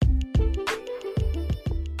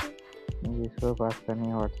जिसको पास करनी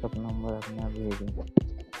है व्हाट्सअप नंबर अपना भेजें।